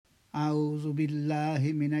أعوذ بالله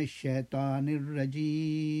من الشيطان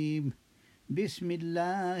الرجيم بسم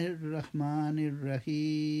الله الرحمن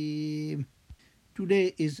الرحيم.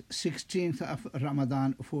 Today is 16th of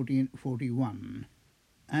Ramadan 1441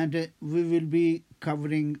 and we will be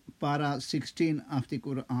covering para 16 of the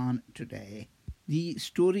Quran today. The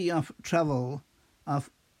story of travel of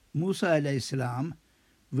Musa alayhi salam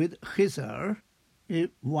with Khizr, a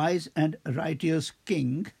wise and righteous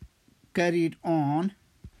king, carried on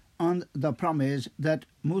the promise that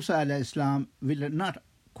Musa alayhi salam will not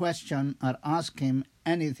question or ask him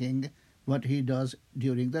anything what he does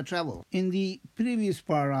during the travel. In the previous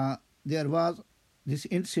para, there was this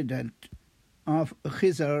incident of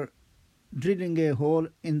Khizr drilling a hole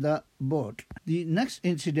in the boat. The next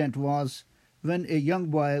incident was when a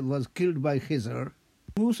young boy was killed by Khizr.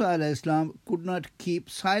 Musa alayhi salam could not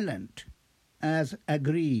keep silent as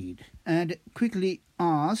agreed and quickly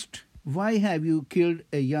asked, "Why have you killed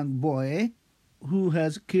a young boy who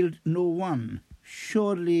has killed no one?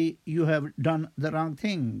 Surely you have done the wrong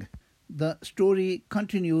thing." The story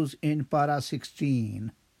continues in para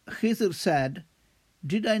 16. Khizr said,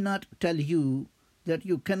 "Did I not tell you that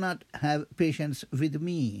you cannot have patience with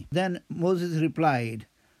me?" Then Moses replied,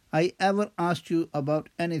 "I ever asked you about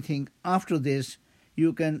anything after this,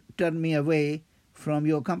 you can turn me away from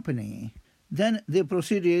your company." Then they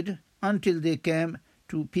proceeded until they came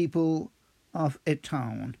to people of a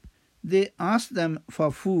town. They asked them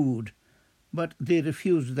for food, but they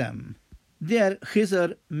refused them. There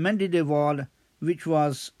Khizr mended a wall which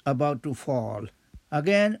was about to fall.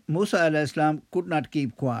 Again Musa alayhi salam could not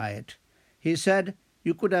keep quiet. He said,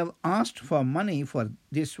 "You could have asked for money for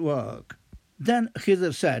this work." Then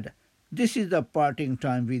Khizr said, "This is the parting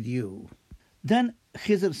time with you." Then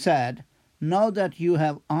Khizr said, "Now that you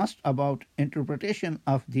have asked about interpretation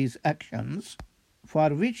of these actions,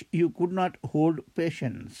 for which you could not hold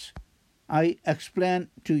patience, I explain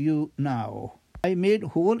to you now. I made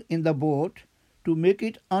hole in the boat to make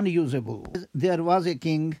it unusable. There was a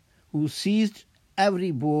king who seized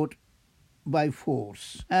every boat by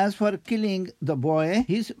force. As for killing the boy,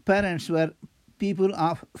 his parents were people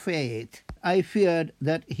of faith. I feared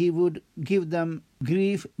that he would give them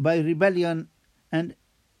grief by rebellion and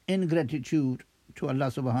ingratitude to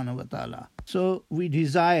Allah subhanahu wa ta'ala. So we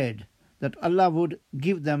desired that Allah would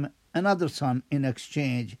give them another son in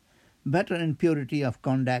exchange, better in purity of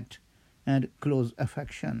conduct and close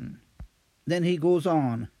affection." Then he goes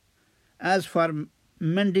on, "As for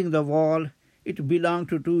mending the wall, it belonged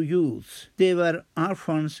to two youths. They were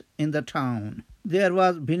orphans in the town. There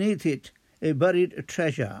was beneath it a buried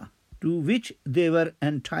treasure to which they were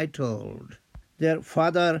entitled. Their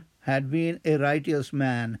father had been a righteous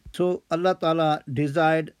man, so Allah Ta'ala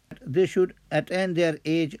desired that they should attain their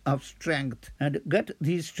age of strength and get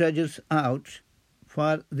these treasures out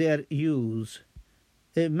for their use.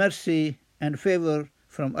 A mercy and favor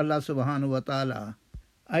from Allah subhanahu wa ta'ala.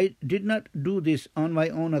 I did not do this on my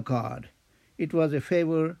own accord. It was a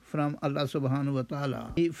favor from Allah subhanahu wa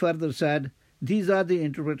ta'ala." He further said, "These are the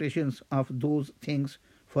interpretations of those things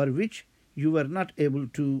for which you were not able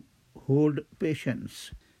to hold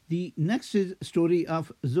patience." The next is story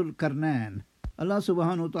of Zulkarnain. Allah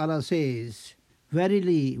subhanahu wa ta'ala says,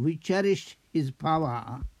 "Verily we cherished his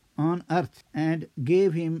power on earth and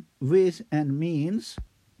gave him ways and means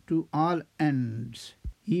to all ends.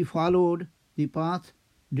 He followed the path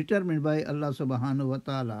determined by Allah subhanahu wa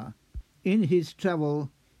ta'ala. In his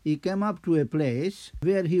travel, he came up to a place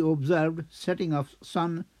where he observed setting of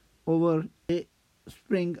sun over a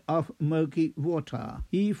spring of murky water.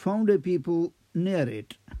 He found a people near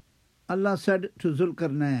it. Allah said to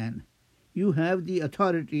Zulkarnain, 'You have the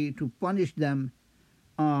authority to punish them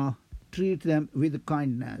or treat them with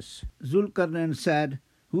kindness.' Zulkarnain said,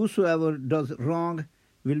 'Whosoever does wrong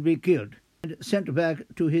will be killed and sent back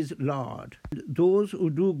to his Lord. Those who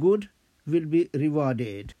do good will be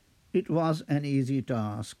rewarded.' It was an easy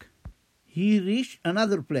task. He reached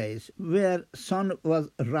another place where sun was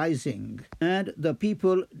rising and the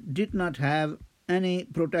people did not have any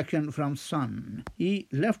protection from sun. He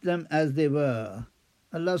left them as they were.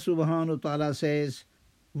 Allah subhanahu wa ta'ala says,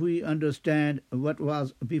 we understand what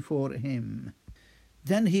was before him.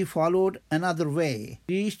 Then he followed another way,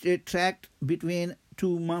 reached a tract between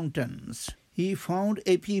two mountains. He found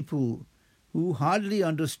a people who hardly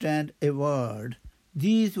understand a word.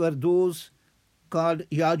 These were those called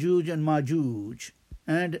Yajuj and Majuj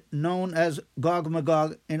and known as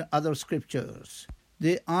Gog-Magog in other scriptures.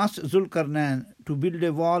 They asked Zulkarnain to build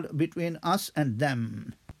a wall between us and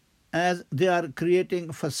them, as they are creating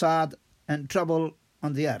fasad and trouble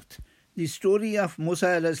on the earth. The story of Musa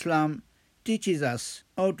alayhi salam teaches us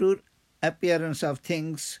outer appearance of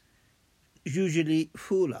things usually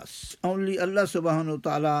fool us. Only Allah subhanahu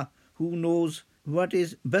wa ta'ala who knows what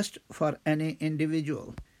is best for any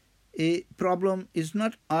individual. A problem is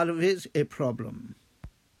not always a problem.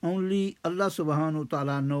 Only Allah subhanahu wa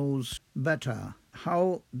ta'ala knows better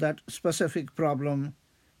how that specific problem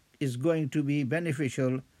is going to be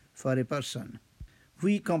beneficial for a person.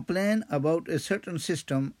 We complain about a certain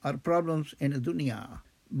system or problems in dunya,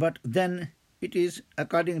 but then it is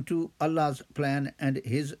according to Allah's plan and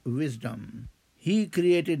His wisdom. He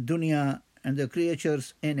created dunya and the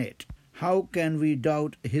creatures in it. How can we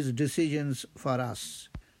doubt His decisions for us?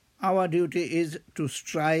 Our duty is to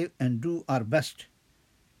strive and do our best.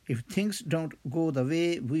 If things don't go the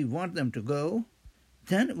way we want them to go,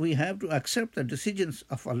 then we have to accept the decisions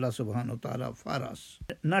of Allah subhanahu wa ta'ala for us.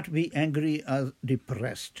 Not be angry or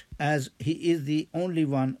depressed, as He is the only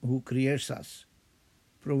one who creates us,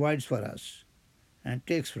 provides for us, and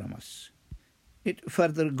takes from us. It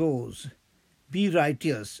further goes, be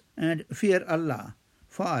righteous and fear Allah,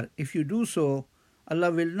 for if you do so,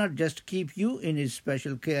 Allah will not just keep you in His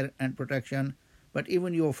special care and protection, but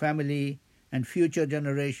even your family and future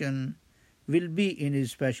generation will be in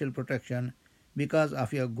His special protection because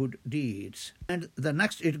of your good deeds. And the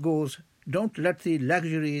next it goes, don't let the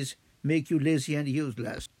luxuries make you lazy and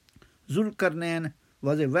useless. Zulkarnain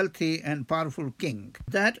was a wealthy and powerful king.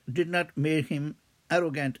 That did not make him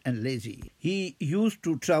arrogant and lazy. He used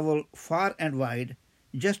to travel far and wide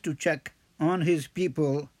just to check on his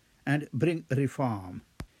people and bring reform.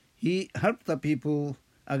 He helped the people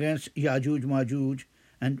against Yajuj Majuj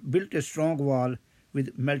and built a strong wall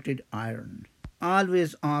with melted iron.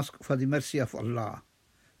 Always ask for the mercy of Allah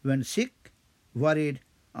when sick, worried,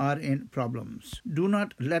 or in problems. Do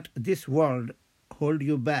not let this world hold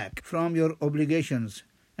you back from your obligations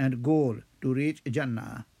and goal to reach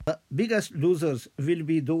Jannah. The biggest losers will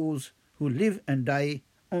be those who live and die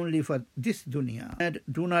only for this dunya and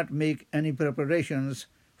do not make any preparations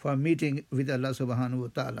for meeting with Allah subhanahu wa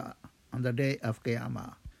ta'ala on the day of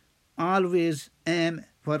Qiyamah. Always aim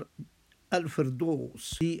for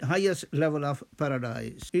Al-Firdaus, the highest level of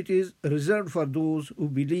paradise. It is reserved for those who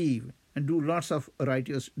believe and do lots of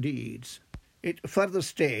righteous deeds. It further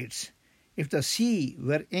states, if the sea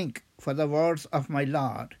were ink for the words of my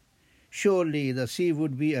Lord, surely the sea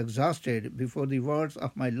would be exhausted before the words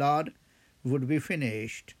of my Lord would be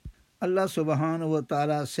finished. Allah subhanahu wa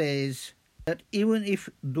ta'ala says that even if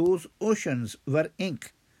those oceans were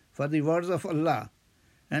ink for the words of Allah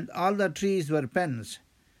and all the trees were pens,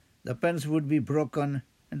 the pens would be broken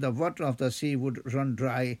and the water of the sea would run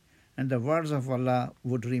dry and the words of Allah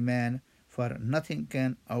would remain, for nothing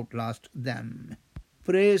can outlast them.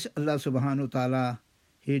 Praise Allah subhanahu wa ta'ala.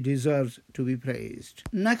 He deserves to be praised.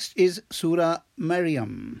 Next is Surah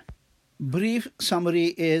Maryam. Brief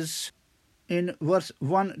summary is, in verse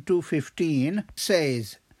 1 to 15,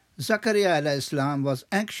 says, Zakaria alayhi salam was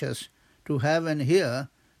anxious to have an heir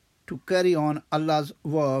to carry on Allah's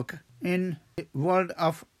work in a world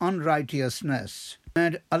of unrighteousness.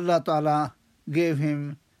 And Allah Ta'ala gave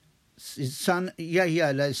him his son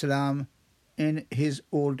Yahya alayhi salam in his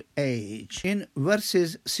old age. In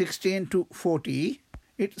verses 16 to 40,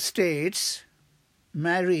 it states,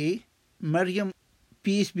 Maryam,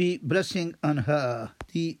 peace be blessing on her,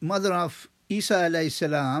 the mother of Isa alayhi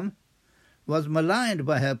salam, was maligned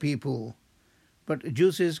by her people, but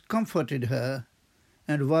Jesus comforted her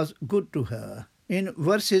and was good to her. In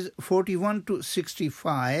verses 41 to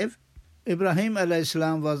 65, Ibrahim alayhi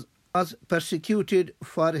salam was persecuted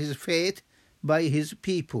for his faith by his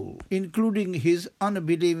people, including his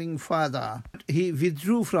unbelieving father. He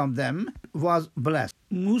withdrew from them, was blessed.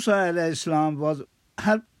 Musa alayhi salam was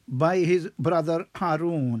helped by his brother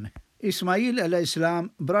Harun. Ismail alayhi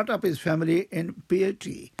salam brought up his family in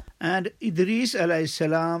piety, and Idris alayhi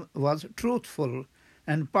salam was truthful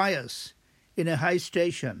and pious in a high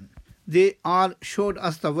station. They all showed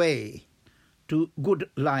us the way to good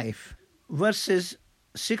life. Verses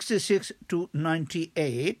 66 to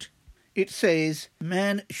 98, it says,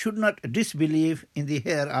 man should not disbelieve in the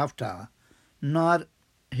hereafter, nor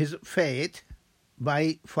his faith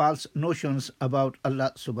by false notions about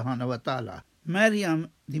Allah subhanahu wa ta'ala. Maryam,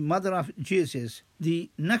 the mother of Jesus, the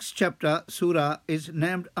next chapter, surah, is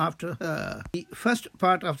named after her. The first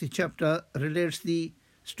part of the chapter relates the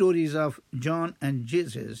stories of John and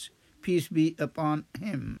Jesus, peace be upon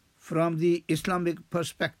him, from the Islamic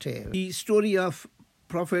perspective. The story of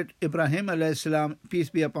Prophet Ibrahim alayhi salam, peace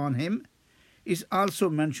be upon him, is also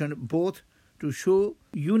mentioned both to show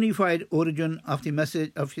unified origin of the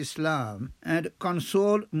message of Islam and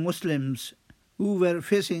console Muslims who were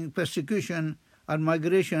facing persecution or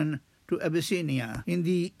migration to Abyssinia. In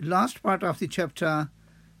the last part of the chapter,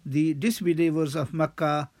 The disbelievers of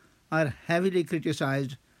Mecca are heavily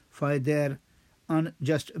criticized for their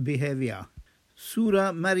unjust behavior.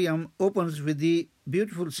 Surah Maryam opens with the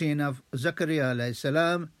beautiful scene of Zakaria alayhi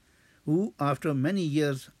salam, who, after many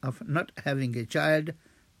years of not having a child,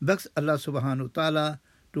 begs Allah subhanahu wa ta'ala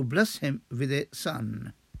to bless him with a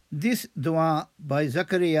son. This dua by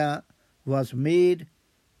Zakaria was made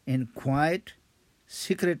in quiet,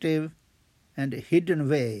 secretive, and hidden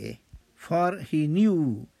way, for he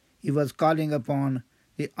knew he was calling upon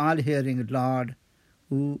the all-hearing Lord,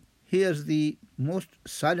 who hears the most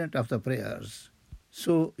silent of the prayers.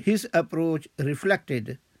 So his approach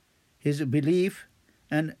reflected his belief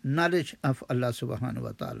and knowledge of Allah subhanahu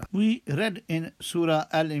wa ta'ala. We read in Surah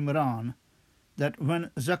Al-Imran that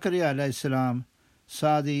when Zakaria alayhi salam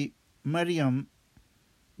saw the Maryam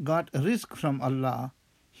got rizq from Allah,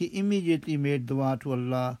 he immediately made dua to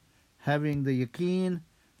Allah, having the yaqeen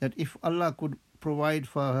that if Allah could provide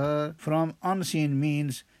for her from unseen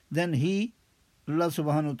means, then he, Allah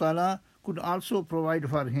subhanahu wa ta'ala, could also provide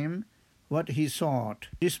for him what he sought,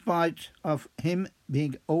 despite of him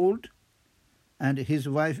being old and his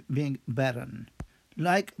wife being barren.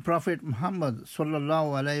 Like Prophet Muhammad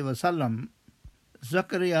sallallahu alaihi wasallam,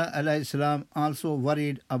 Zakaria alayhi salam also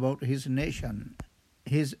worried about his nation,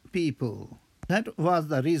 his people. That was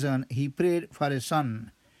the reason he prayed for a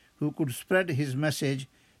son who could spread his message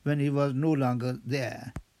when he was no longer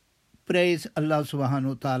there. Praise Allah subhanahu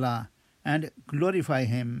wa ta'ala and glorify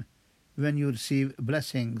him when you receive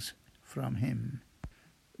blessings from him.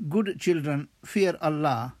 Good children fear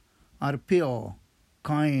Allah, are pure,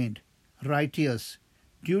 kind, righteous,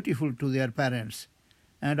 dutiful to their parents,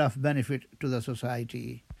 and of benefit to the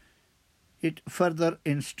society. It further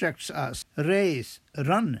instructs us, race,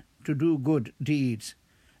 run to do good deeds,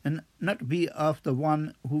 and not be of the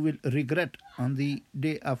one who will regret on the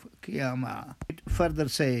day of Qiyamah. It further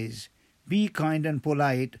says, be kind and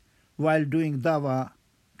polite while doing dawah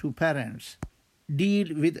to parents. Deal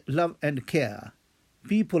with love and care.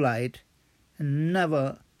 Be polite and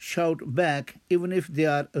never shout back even if they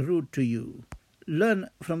are rude to you. Learn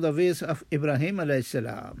from the ways of Ibrahim alayhi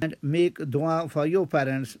salam and make dua for your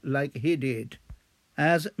parents like he did.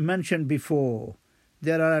 As mentioned before,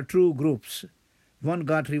 there are two groups. One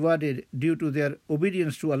got rewarded due to their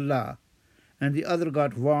obedience to Allah, and the other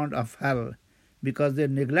got warned of hell because they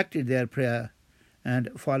neglected their prayer and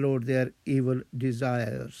followed their evil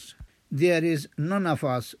desires. There is none of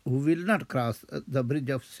us who will not cross the bridge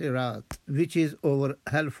of Sirat, which is over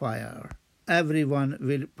hellfire. Everyone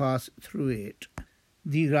will pass through it.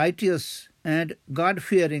 The righteous and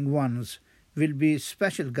God-fearing ones will be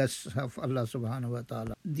special guests of Allah subhanahu wa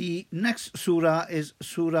ta'ala. The next surah is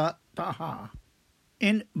Surah Taha.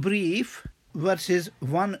 In brief, verses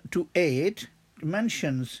 1 to 8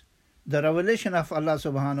 mentions the revelation of Allah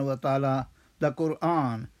subhanahu wa ta'ala. The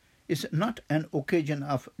Quran is not an occasion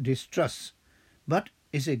of distress, but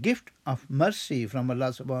is a gift of mercy from Allah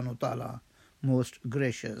subhanahu wa ta'ala, most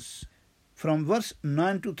gracious. From verse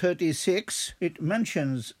 9 to 36, it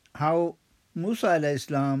mentions how Musa alayhi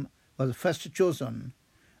salam was first chosen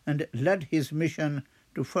and led his mission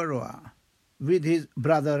to Pharaoh with his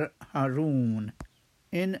brother Harun.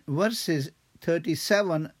 In verses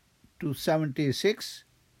 37 to 76,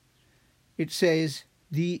 it says,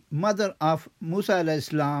 the mother of Musa alayhi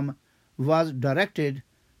salam was directed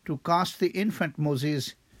to cast the infant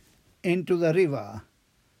Moses into the river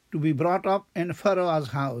to be brought up in Pharaoh's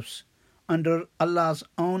house under Allah's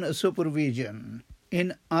own supervision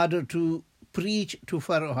in order to preach to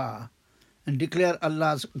Pharaoh and declare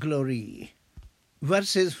Allah's glory.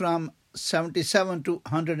 Verses from 77 to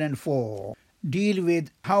 104 deal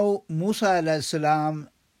with how Musa alayhi salam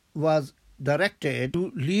was directed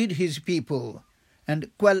to lead his people and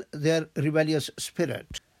quell their rebellious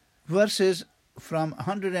spirit. Verses from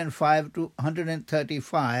 105 to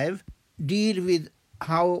 135 deal with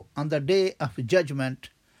how on the day of judgment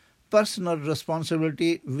personal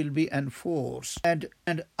responsibility will be enforced and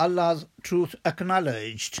Allah's truth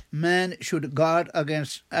acknowledged. Man should guard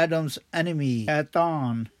against Adam's enemy,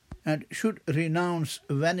 Shaitan, and should renounce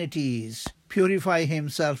vanities, purify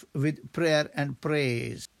himself with prayer and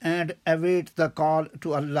praise, and await the call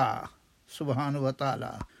to Allah subhanahu wa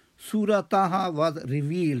ta'ala. Surah Taha was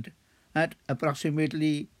revealed at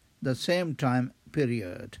approximately the same time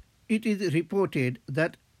period. It is reported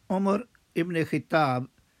that Umar ibn Khattab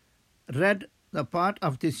read the part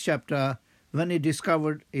of this chapter when he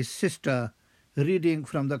discovered his sister reading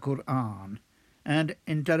from the Quran and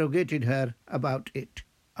interrogated her about it.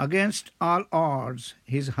 Against all odds,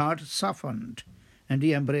 his heart softened and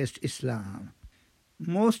he embraced Islam.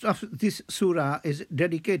 Most of this surah is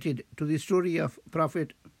dedicated to the story of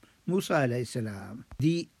Prophet Musa alayhi salam.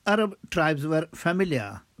 The Arab tribes were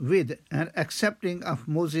familiar with and accepting of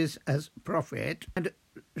Moses as prophet, and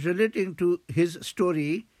relating to his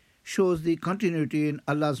story shows the continuity in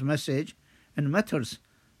Allah's message and methods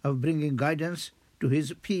of bringing guidance to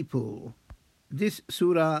his people. This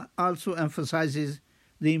surah also emphasizes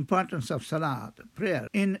the importance of salat, prayer,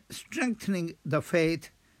 in strengthening the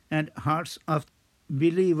faith and hearts of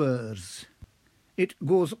believers. It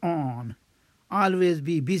goes on, always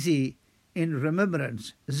be busy in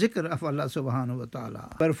remembrance, zikr of Allah subhanahu wa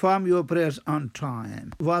ta'ala. Perform your prayers on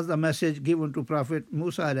time, was the message given to Prophet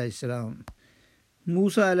Musa alayhi salam.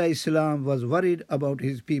 Musa alayhi salam was worried about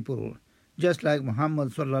his people, just like Muhammad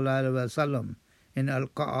sallallahu alayhi wa sallam in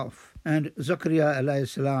Al-Qaf and Zakaria alayhi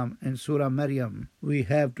salam in Surah Maryam. We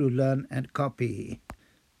have to learn and copy.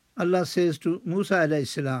 Allah says to Musa alayhi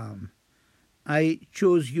salam, I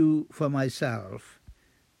chose you for myself.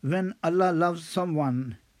 When Allah loves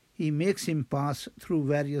someone, He makes him pass through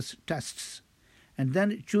various tests and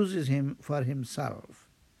then chooses him for Himself.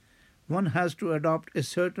 One has to adopt a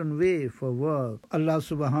certain way for work. Allah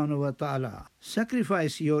subhanahu wa ta'ala.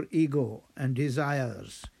 Sacrifice your ego and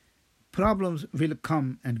desires. Problems will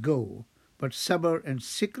come and go, but sabr and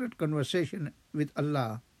secret conversation with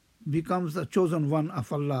Allah becomes the chosen one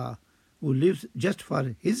of Allah who lives just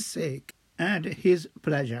for His sake and His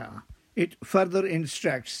pleasure. It further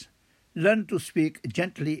instructs, learn to speak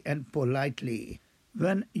gently and politely.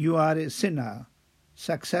 When you are a sinner,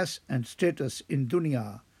 success and status in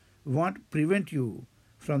dunya won't prevent you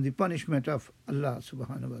from the punishment of Allah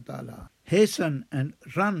subhanahu wa ta'ala. Hasten and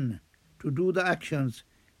run to do the actions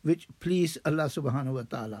which please Allah subhanahu wa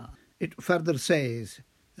ta'ala. It further says,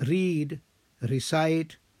 read,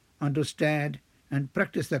 recite, understand and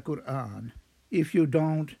practice the Quran. If you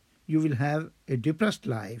don't, you will have a depressed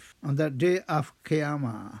life on the day of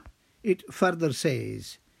Qiyamah. It further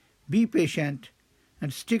says, be patient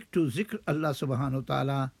and stick to zikr Allah subhanahu wa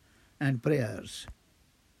ta'ala and prayers.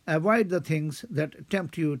 Avoid the things that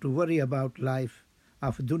tempt you to worry about life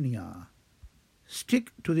of dunya.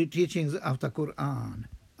 Stick to the teachings of the Quran.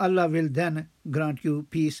 Allah will then grant you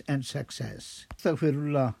peace and success.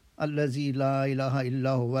 Astaghfirullah allazi la ilaha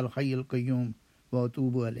illa huwal hayyul qayyum wa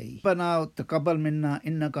atubu alayhi. Rabbana taqabbal minna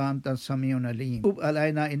innaka antas samiun alim. Tub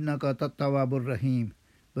alayna innaka tat-tawwabur rahim.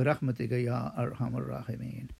 Bi rahmatika ya arhamar rahimin.